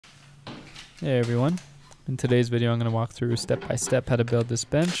Hey everyone, in today's video I'm going to walk through step by step how to build this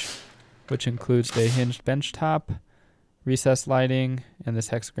bench, which includes a hinged bench top, recessed lighting, and this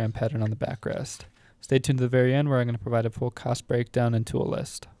hexagram pattern on the backrest. Stay tuned to the very end where I'm going to provide a full cost breakdown and tool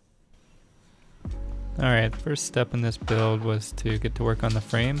list. Alright, the first step in this build was to get to work on the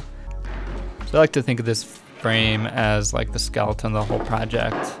frame. So I like to think of this frame as like the skeleton of the whole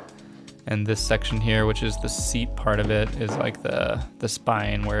project. And this section here, which is the seat part of it, is like the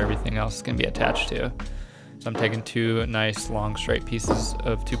spine where everything else is going to be attached to. So I'm taking two nice long straight pieces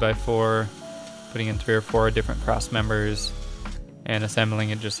of 2x4, putting in 3 or 4 different cross members, and assembling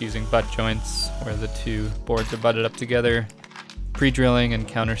it just using butt joints where the two boards are butted up together, pre-drilling and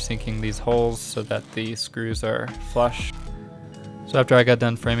countersinking these holes so that the screws are flush. So after I got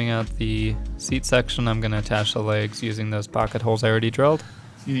done framing out the seat section, I'm going to attach the legs using those pocket holes I already drilled.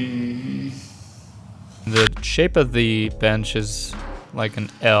 The shape of the bench is like an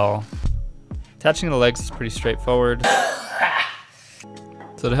L. Attaching the legs is pretty straightforward.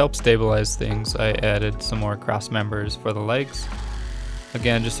 So to help stabilize things, I added some more cross members for the legs.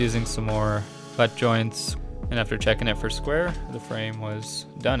 Again, just using some more butt joints, and after checking it for square, the frame was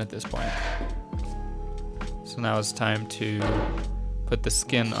done at this point. So now it's time to put the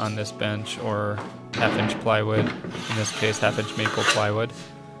skin on this bench, or 1/2-inch plywood, in this case 1/2-inch maple plywood.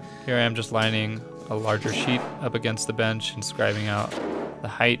 Here I am just lining a larger sheet up against the bench and scribing out the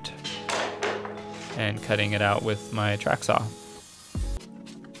height and cutting it out with my track saw.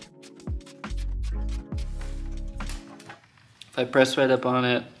 If I press right up on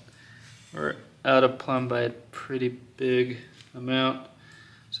it, we're out of plumb by a pretty big amount.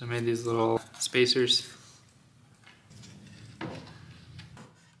 So I made these little spacers.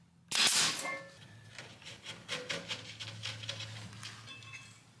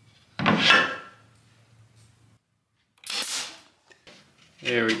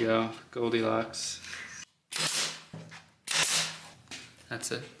 There we go, Goldilocks.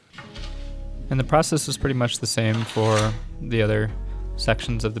 That's it. And the process is pretty much the same for the other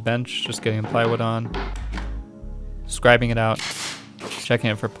sections of the bench, just getting the plywood on, scribing it out,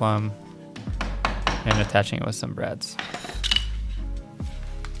 checking it for plumb, and attaching it with some brads.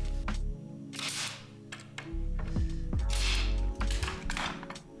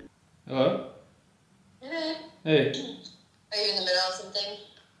 Hello? Hello. Hey. Are you in the middle of something?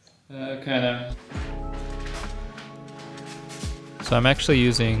 Kinda. So I'm actually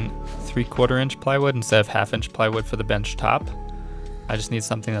using 3/4-inch plywood instead of 1/2-inch plywood for the bench top. I just need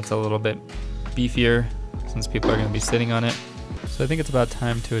something that's a little bit beefier since people are going to be sitting on it. So I think it's about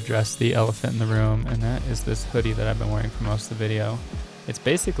time to address the elephant in the room, and that is this hoodie that I've been wearing for most of the video. It's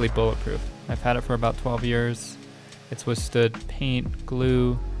basically bulletproof. I've had it for about 12 years. It's withstood paint,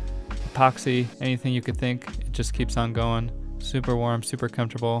 glue, epoxy, anything you could think. It just keeps on going. Super warm, super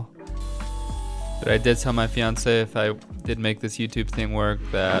comfortable. But I did tell my fiance if I did make this YouTube thing work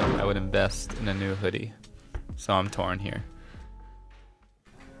that I would invest in a new hoodie. So I'm torn here.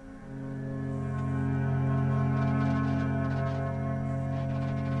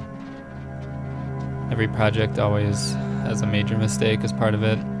 Every project always has a major mistake as part of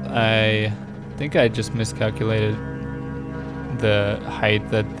it. I think I just miscalculated the height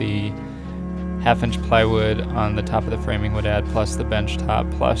that the 1/2-inch plywood on the top of the framing would add, plus the bench top,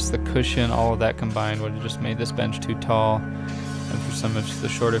 plus the cushion. All of that combined would have just made this bench too tall. And for some of the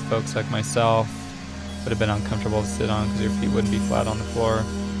shorter folks like myself, it would have been uncomfortable to sit on because your feet wouldn't be flat on the floor.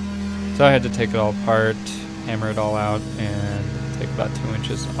 So I had to take it all apart, hammer it all out, and take about 2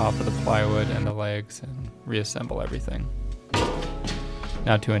 inches off of the plywood and the legs and reassemble everything.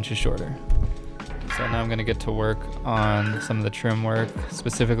 Now 2 inches shorter. So now I'm going to get to work on some of the trim work.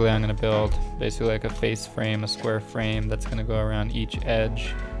 Specifically, I'm going to build basically like a face frame, a square frame that's going to go around each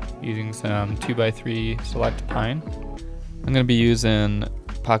edge using some 2x3 select pine. I'm going to be using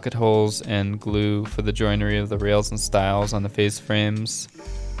pocket holes and glue for the joinery of the rails and stiles on the face frames.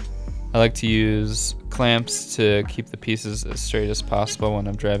 I like to use clamps to keep the pieces as straight as possible when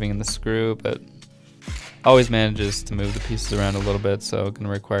I'm driving in the screw, but always manages to move the pieces around a little bit, so it's going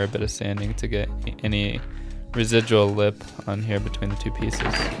to require a bit of sanding to get any residual lip on here between the two pieces.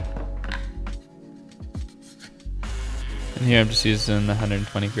 And here I'm just using the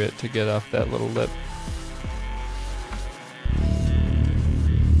 120 grit to get off that little lip.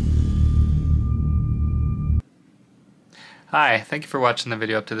 Hi, thank you for watching the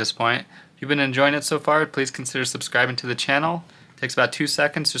video up to this point. If you've been enjoying it so far, please consider subscribing to the channel. Takes about 2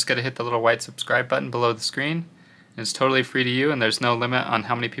 seconds, just gotta hit the little white subscribe button below the screen. And it's totally free to you, and there's no limit on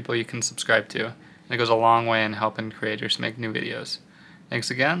how many people you can subscribe to. And it goes a long way in helping creators make new videos.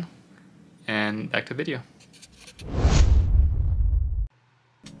 Thanks again, and back to the video.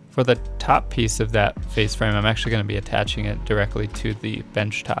 For the top piece of that face frame, I'm actually going to be attaching it directly to the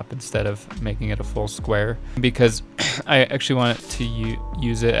bench top instead of making it a full square, because I actually want it to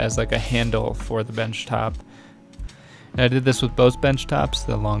use it as like a handle for the bench top. And I did this with both bench tops,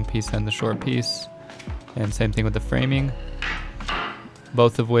 the long piece and the short piece, and same thing with the framing,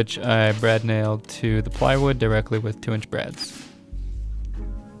 both of which I brad nailed to the plywood directly with 2-inch brads.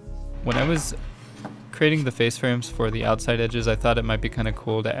 When I was creating the face frames for the outside edges, I thought it might be kind of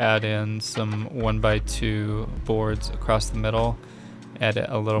cool to add in some 1x2 boards across the middle, add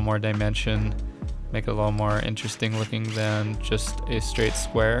a little more dimension, make it a little more interesting looking than just a straight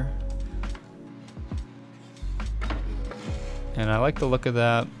square. And I like the look of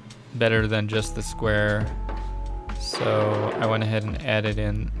that better than just the square, so I went ahead and added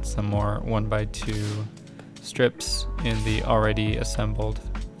in some more 1x2 strips in the already assembled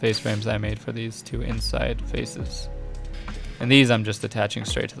face frames I made for these two inside faces. And these I'm just attaching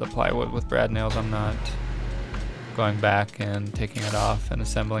straight to the plywood with brad nails. I'm not going back and taking it off and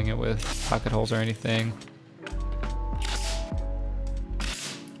assembling it with pocket holes or anything.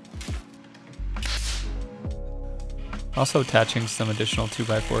 Also attaching some additional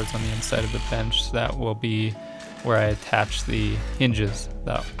 2x4s on the inside of the bench, so that will be where I attach the hinges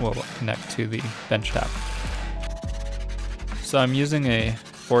that will connect to the bench top. So I'm using a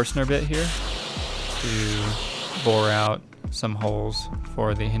Forstner bit here to bore out some holes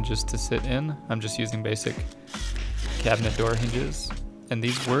for the hinges to sit in. I'm just using basic cabinet door hinges, and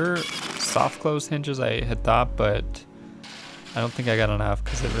these were soft close hinges I had thought, but I don't think I got enough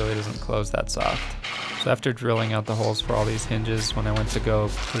because it really doesn't close that soft. So after drilling out the holes for all these hinges, when I went to go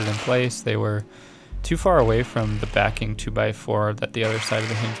put it in place, they were too far away from the backing 2x4 that the other side of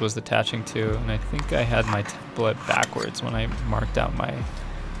the hinge was attaching to, and I think I had my template backwards when I marked out my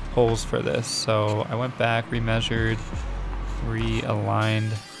holes for this. So I went back, remeasured,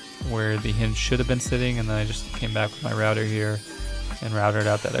 realigned where the hinge should have been sitting, and then I just came back with my router here and routed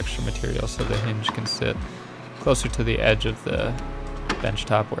out that extra material so the hinge can sit closer to the edge of the bench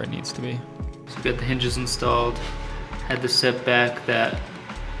top where it needs to be. So we got the hinges installed, had to set back that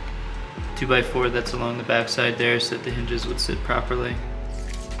 2x4 that's along the backside there so that the hinges would sit properly.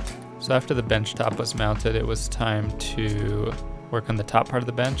 So after the bench top was mounted, it was time to work on the top part of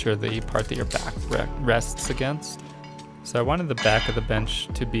the bench, or the part that your back rests against. So I wanted the back of the bench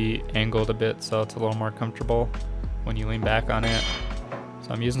to be angled a bit so it's a little more comfortable when you lean back on it. So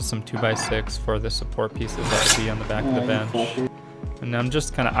I'm using some 2x6 for the support pieces that will be on the back of the bench. And I'm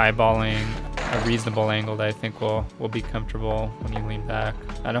just kind of eyeballing a reasonable angle that I think will be comfortable when you lean back.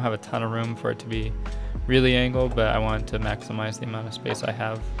 I don't have a ton of room for it to be really angled, but I want to maximize the amount of space I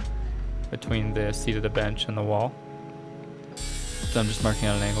have between the seat of the bench and the wall. So I'm just marking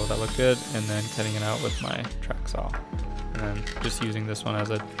out an angle that looked good and then cutting it out with my track saw. And then just using this one as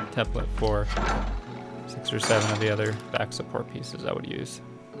a template for 6 or 7 of the other back support pieces I would use.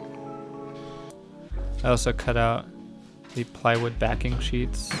 I also cut out the plywood backing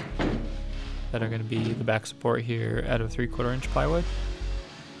sheets that are going to be the back support here out of 3/4 inch plywood.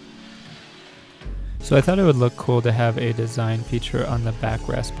 So I thought it would look cool to have a design feature on the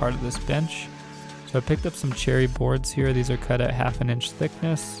backrest part of this bench. So I picked up some cherry boards here. These are cut at 1/2 inch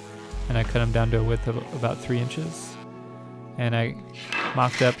thickness, and I cut them down to a width of about 3 inches. And I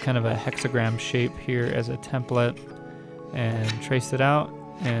mocked up kind of a hexagram shape here as a template and traced it out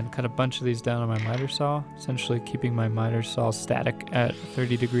and cut a bunch of these down on my miter saw, essentially keeping my miter saw static at a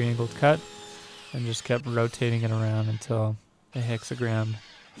 30-degree angled cut, and just kept rotating it around until the hexagram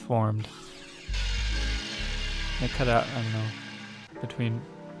formed. I cut out, I don't know, between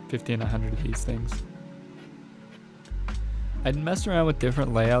 50 and 100 of these things. I'd messed around with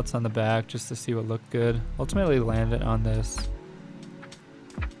different layouts on the back just to see what looked good. Ultimately landed on this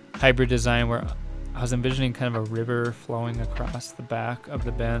hybrid design where I was envisioning kind of a river flowing across the back of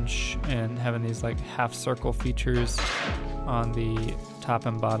the bench and having these like half circle features on the top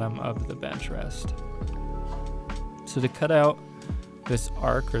and bottom of the bench rest. So to cut out this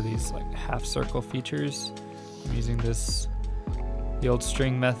arc, or these like half circle features, I'm using the old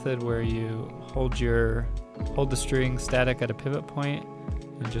string method where you hold the string static at a pivot point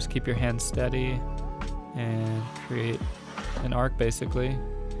and just keep your hand steady and create an arc basically.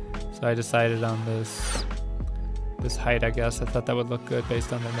 So I decided on this height, I guess. I thought that would look good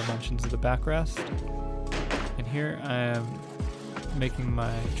based on the dimensions of the backrest. And here I am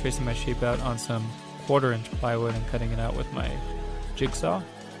tracing my shape out on some 1/4 inch plywood and cutting it out with my jigsaw.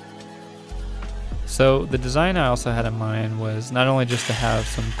 So the design I also had in mind was not only just to have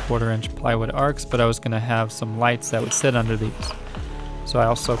some 1/4 inch plywood arcs, but I was going to have some lights that would sit under these. So I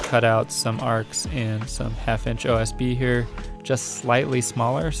also cut out some arcs in some 1/2 inch OSB here, just slightly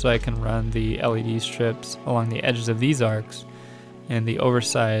smaller so I can run the LED strips along the edges of these arcs, and the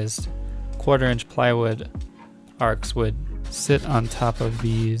oversized 1/4-inch plywood arcs would sit on top of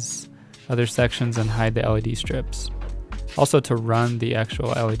these other sections and hide the LED strips. Also, to run the actual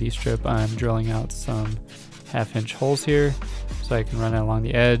LED strip, I'm drilling out some 1/2-inch holes here so I can run it along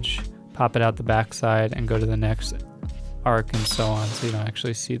the edge, pop it out the back side, and go to the next arc and so on, so you don't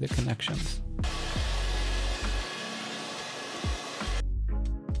actually see the connections.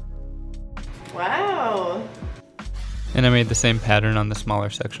 Wow. And I made the same pattern on the smaller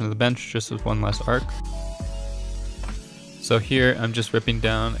section of the bench, just with one less arc. So here I'm just ripping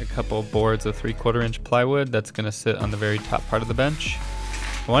down a couple boards of 3/4-inch plywood that's going to sit on the very top part of the bench.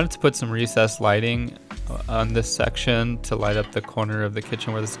 I wanted to put some recessed lighting on this section to light up the corner of the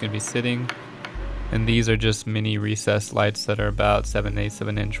kitchen where this is going to be sitting. And these are just mini recessed lights that are about 7/8 of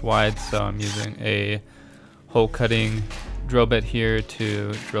an inch wide, so I'm using a hole cutting drill bit here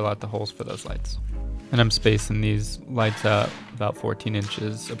to drill out the holes for those lights. And I'm spacing these lights out about 14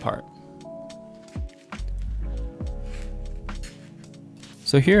 inches apart.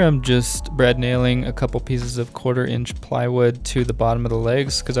 So here I'm just brad nailing a couple pieces of 1/4-inch plywood to the bottom of the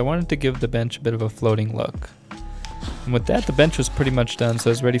legs because I wanted to give the bench a bit of a floating look. And with that, the bench was pretty much done, so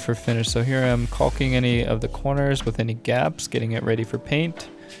I was ready for finish. So here I'm caulking any of the corners with any gaps, getting it ready for paint,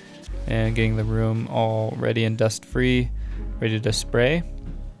 and getting the room all ready and dust free, ready to spray.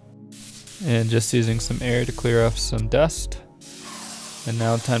 And just using some air to clear off some dust. And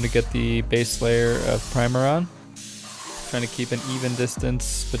now time to get the base layer of primer on. Trying to keep an even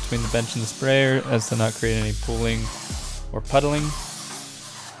distance between the bench and the sprayer as to not create any pooling or puddling.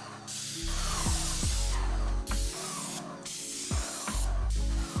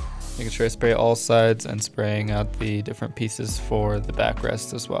 Making sure I spray all sides and spraying out the different pieces for the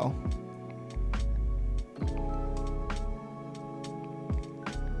backrest as well.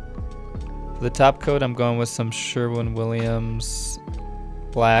 For the top coat, I'm going with some Sherwin-Williams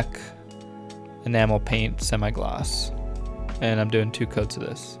black enamel paint semi-gloss. And I'm doing 2 coats of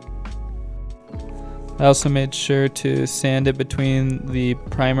this. I also made sure to sand it between the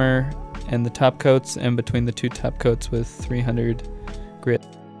primer and the top coats and between the 2 top coats with 300 grit.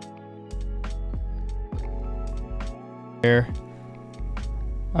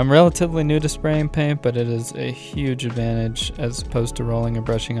 I'm relatively new to spraying paint, but it is a huge advantage as opposed to rolling or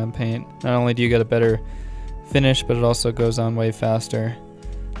brushing on paint. Not only do you get a better finish, but it also goes on way faster.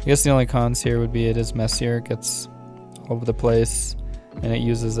 I guess the only cons here would be it is messier, it gets all over the place, and it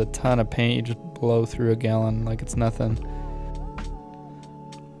uses a ton of paint. You just blow through a gallon like it's nothing.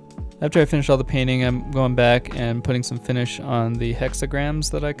 After I finish all the painting, I'm going back and putting some finish on the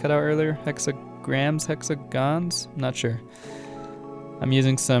hexagrams that I cut out earlier. Hexagons? I'm not sure. I'm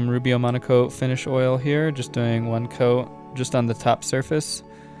using some Rubio Monocoat finish oil here, just doing 1 coat just on the top surface.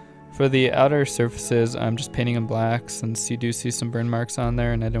 For the outer surfaces, I'm just painting them black since you do see some burn marks on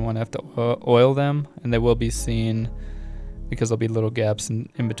there and I didn't want to have to oil them, and they will be seen because there'll be little gaps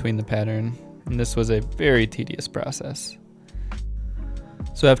in between the pattern. And this was a very tedious process.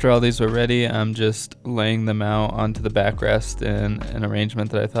 So after all these were ready, I'm just laying them out onto the backrest in an arrangement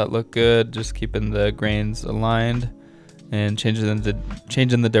that I thought looked good, just keeping the grains aligned and changing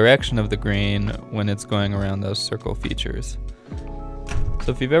the direction of the grain when it's going around those circle features.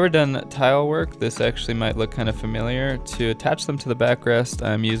 So if you've ever done tile work, this actually might look kind of familiar. To attach them to the backrest,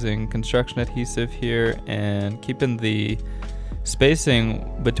 I'm using construction adhesive here and keeping the spacing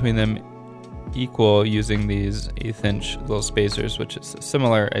between them equal using these 1/8-inch little spacers, which is a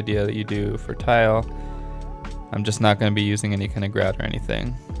similar idea that you do for tile. I'm just not going to be using any kind of grout or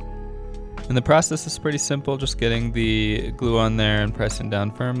anything. And the process is pretty simple, just getting the glue on there and pressing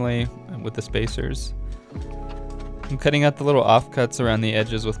down firmly with the spacers. I'm cutting out the little offcuts around the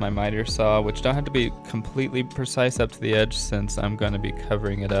edges with my miter saw, which don't have to be completely precise up to the edge since I'm going to be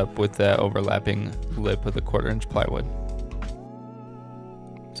covering it up with that overlapping lip of the 1/4-inch plywood.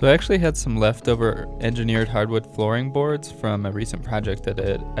 So I actually had some leftover engineered hardwood flooring boards from a recent project that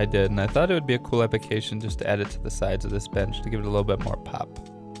I did, and I thought it would be a cool application just to add it to the sides of this bench to give it a little bit more pop.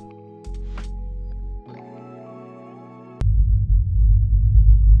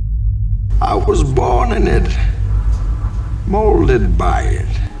 I was born in it, molded by it.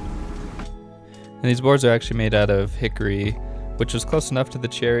 And these boards are actually made out of hickory, which was close enough to the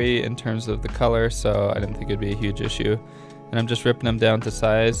cherry in terms of the color, so I didn't think it'd be a huge issue. And I'm just ripping them down to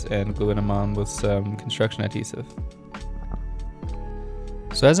size and gluing them on with some construction adhesive.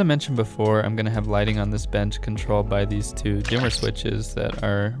 So as I mentioned before, I'm going to have lighting on this bench controlled by these 2 dimmer switches that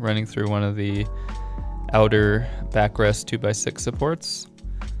are running through one of the outer backrest 2x6 supports.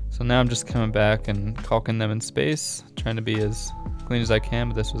 So So now I'm just coming back and caulking them in space, trying to be as clean as I can,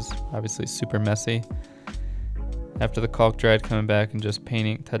 but this was obviously super messy. After the caulk dried, coming back and just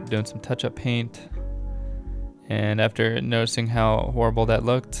painting, doing some touch-up paint. And after noticing how horrible that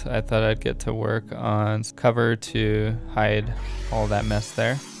looked, I thought I'd get to work on cover to hide all that mess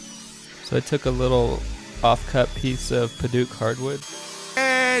there. So I took a little off-cut piece of Padauk hardwood.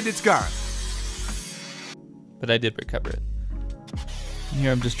 And it's gone. But I did recover it. And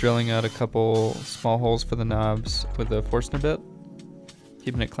here I'm just drilling out a couple small holes for the knobs with a Forstner bit,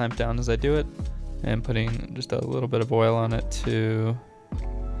 keeping it clamped down as I do it, and putting just a little bit of oil on it to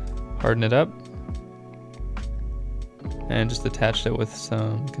harden it up. And just attached it with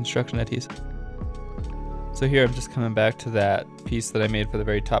some construction adhesive. So here I'm just coming back to that piece that I made for the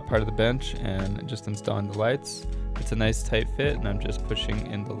very top part of the bench and just installing the lights. It's a nice tight fit and I'm just pushing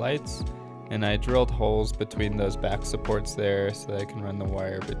in the lights. And I drilled holes between those back supports there so that I can run the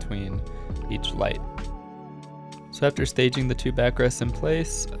wire between each light. So after staging the two backrests in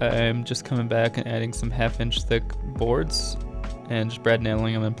place, I'm just coming back and adding some 1/2-inch thick boards and just brad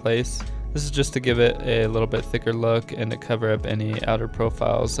nailing them in place. This is just to give it a little bit thicker look and to cover up any outer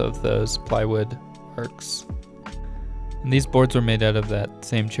profiles of those plywood arcs. And these boards were made out of that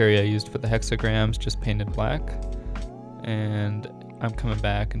same cherry I used for the hexagrams, just painted black. And I'm coming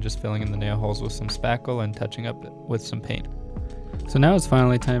back and just filling in the nail holes with some spackle and touching up with some paint. So now it's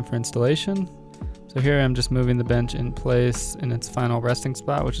finally time for installation. So here I'm just moving the bench in place in its final resting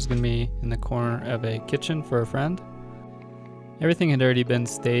spot, which is going to be in the corner of a kitchen for a friend. Everything had already been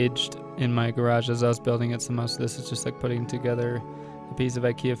staged in my garage as I was building it, so most of this is just like putting together a piece of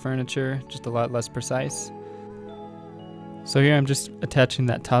IKEA furniture, just a lot less precise. So here I'm just attaching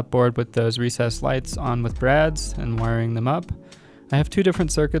that top board with those recessed lights on with brads and wiring them up. I have two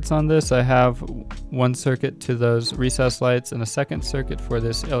different circuits on this. I have one circuit to those recessed lights and a second circuit for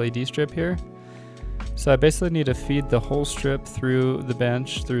this LED strip here. So I basically need to feed the whole strip through the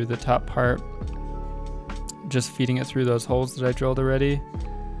bench, through the top part, just feeding it through those holes that I drilled already.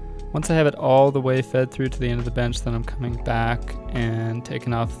 Once I have it all the way fed through to the end of the bench, then I'm coming back and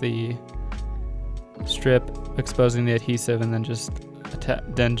taking off the strip, exposing the adhesive, and then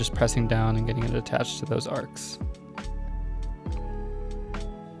just pressing down and getting it attached to those arcs.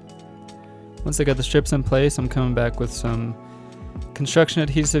 Once I got the strips in place, I'm coming back with some construction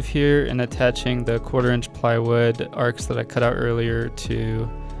adhesive here and attaching the 1/4-inch plywood arcs that I cut out earlier to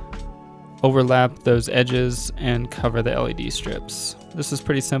overlap those edges and cover the LED strips. This is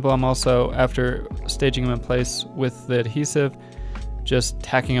pretty simple. I'm also, after staging them in place with the adhesive, just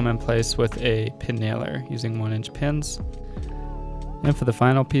tacking them in place with a pin nailer using 1-inch pins. And for the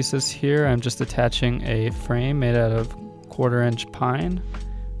final pieces here, I'm just attaching a frame made out of 1/4-inch pine.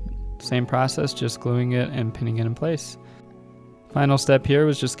 Same process, just gluing it and pinning it in place. Final step here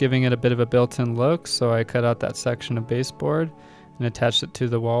was just giving it a bit of a built-in look, so I cut out that section of baseboard and attached it to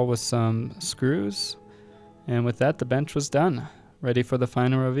the wall with some screws. And with that, the bench was done, ready for the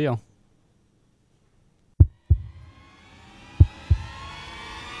final reveal.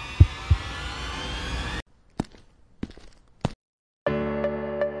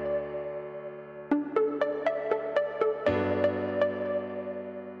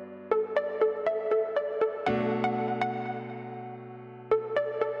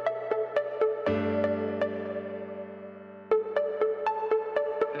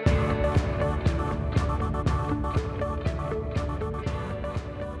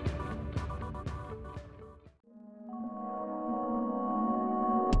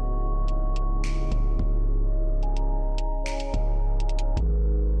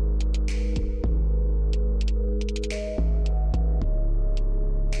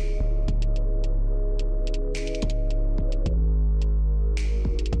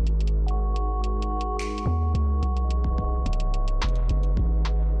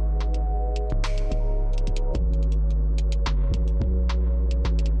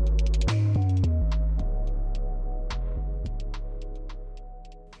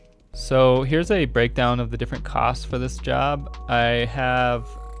 So here's a breakdown of the different costs for this job. I have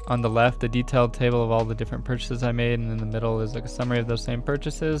on the left a detailed table of all the different purchases I made, and in the middle is like a summary of those same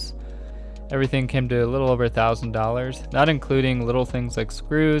purchases. Everything came to a little over $1,000, not including little things like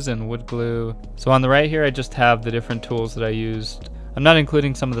screws and wood glue. So on the right here, I just have the different tools that I used. I'm not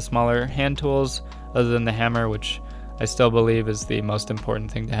including some of the smaller hand tools other than the hammer, which I still believe is the most important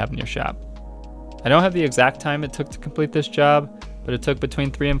thing to have in your shop. I don't have the exact time it took to complete this job, but it took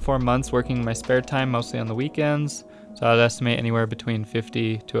between 3 and 4 months working in my spare time, mostly on the weekends, so I'd estimate anywhere between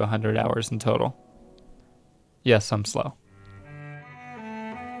 50 to 100 hours in total. Yes, I'm slow.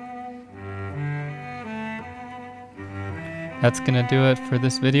 That's gonna do it for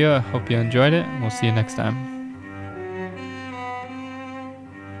this video. I hope you enjoyed it, and we'll see you next time.